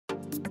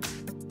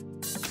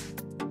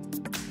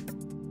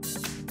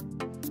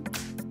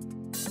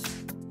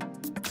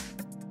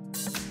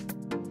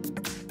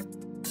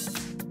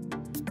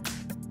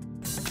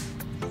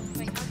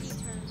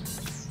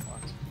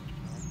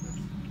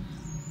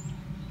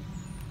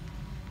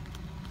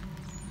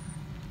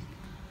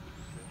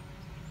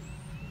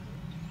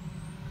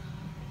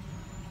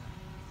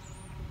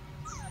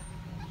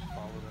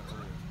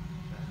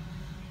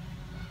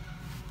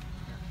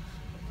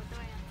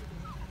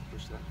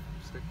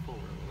stick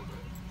forward a little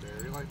bit.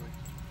 Very lightly.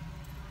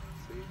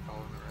 See,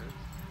 following the road.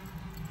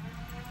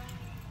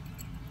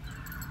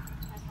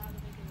 That's how to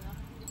make it up.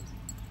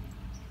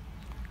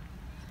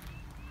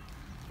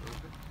 A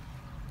little bit.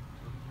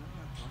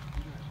 No, don't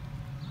do that.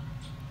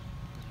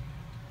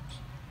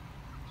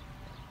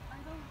 I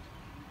don't.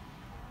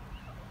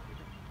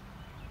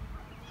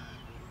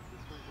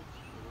 This way, oops,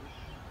 a little bit.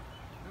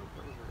 Nope,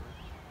 that was early.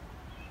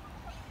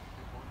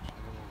 Keep one,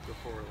 and then we'll go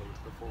forward a little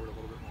bit. Go forward a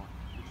little bit more.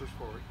 You push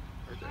forward.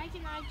 Right there. Why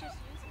can I just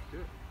use it?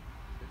 Good.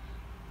 See?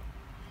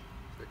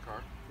 See the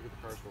car? Look at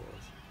the cars below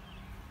us.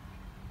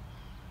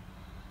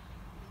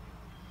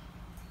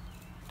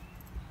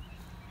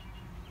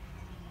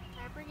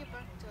 Can I bring it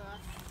back to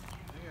us?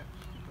 Yeah,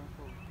 keep going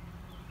forward.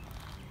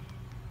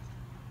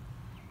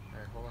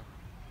 Alright, hold on.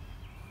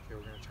 Okay,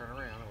 we're going to turn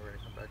around and we're going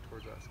to come back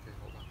towards us. Okay,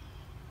 hold on.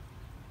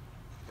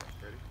 Okay,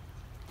 ready?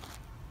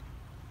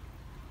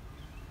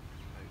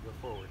 Now you go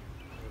forward.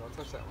 Okay, don't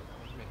touch that one. That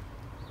one's me.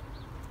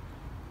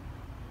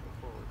 Go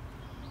forward.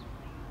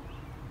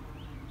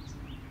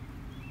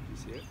 You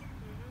see it? It's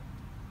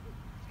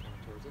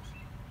coming towards us.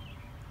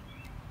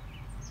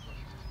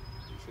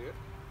 You see it?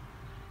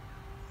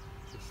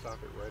 Just stop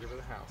it right over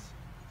the house.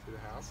 See the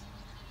house?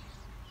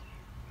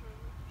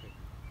 Okay.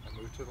 Now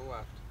move to the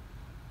left.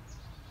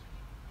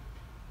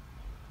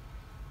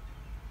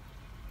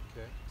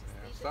 Okay.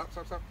 Now stop,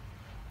 stop, stop.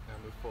 Now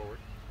move forward.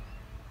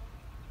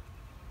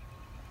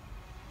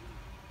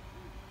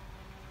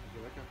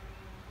 Okay, let go.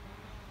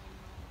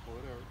 Pull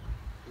it over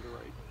to the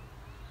right.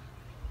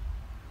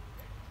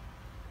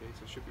 Okay,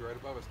 so it should be right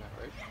above us now,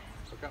 right?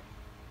 Look up.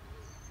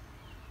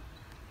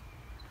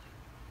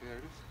 Okay, there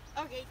it is.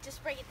 Okay,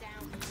 just break it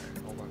down.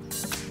 Alright, hold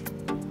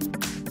on.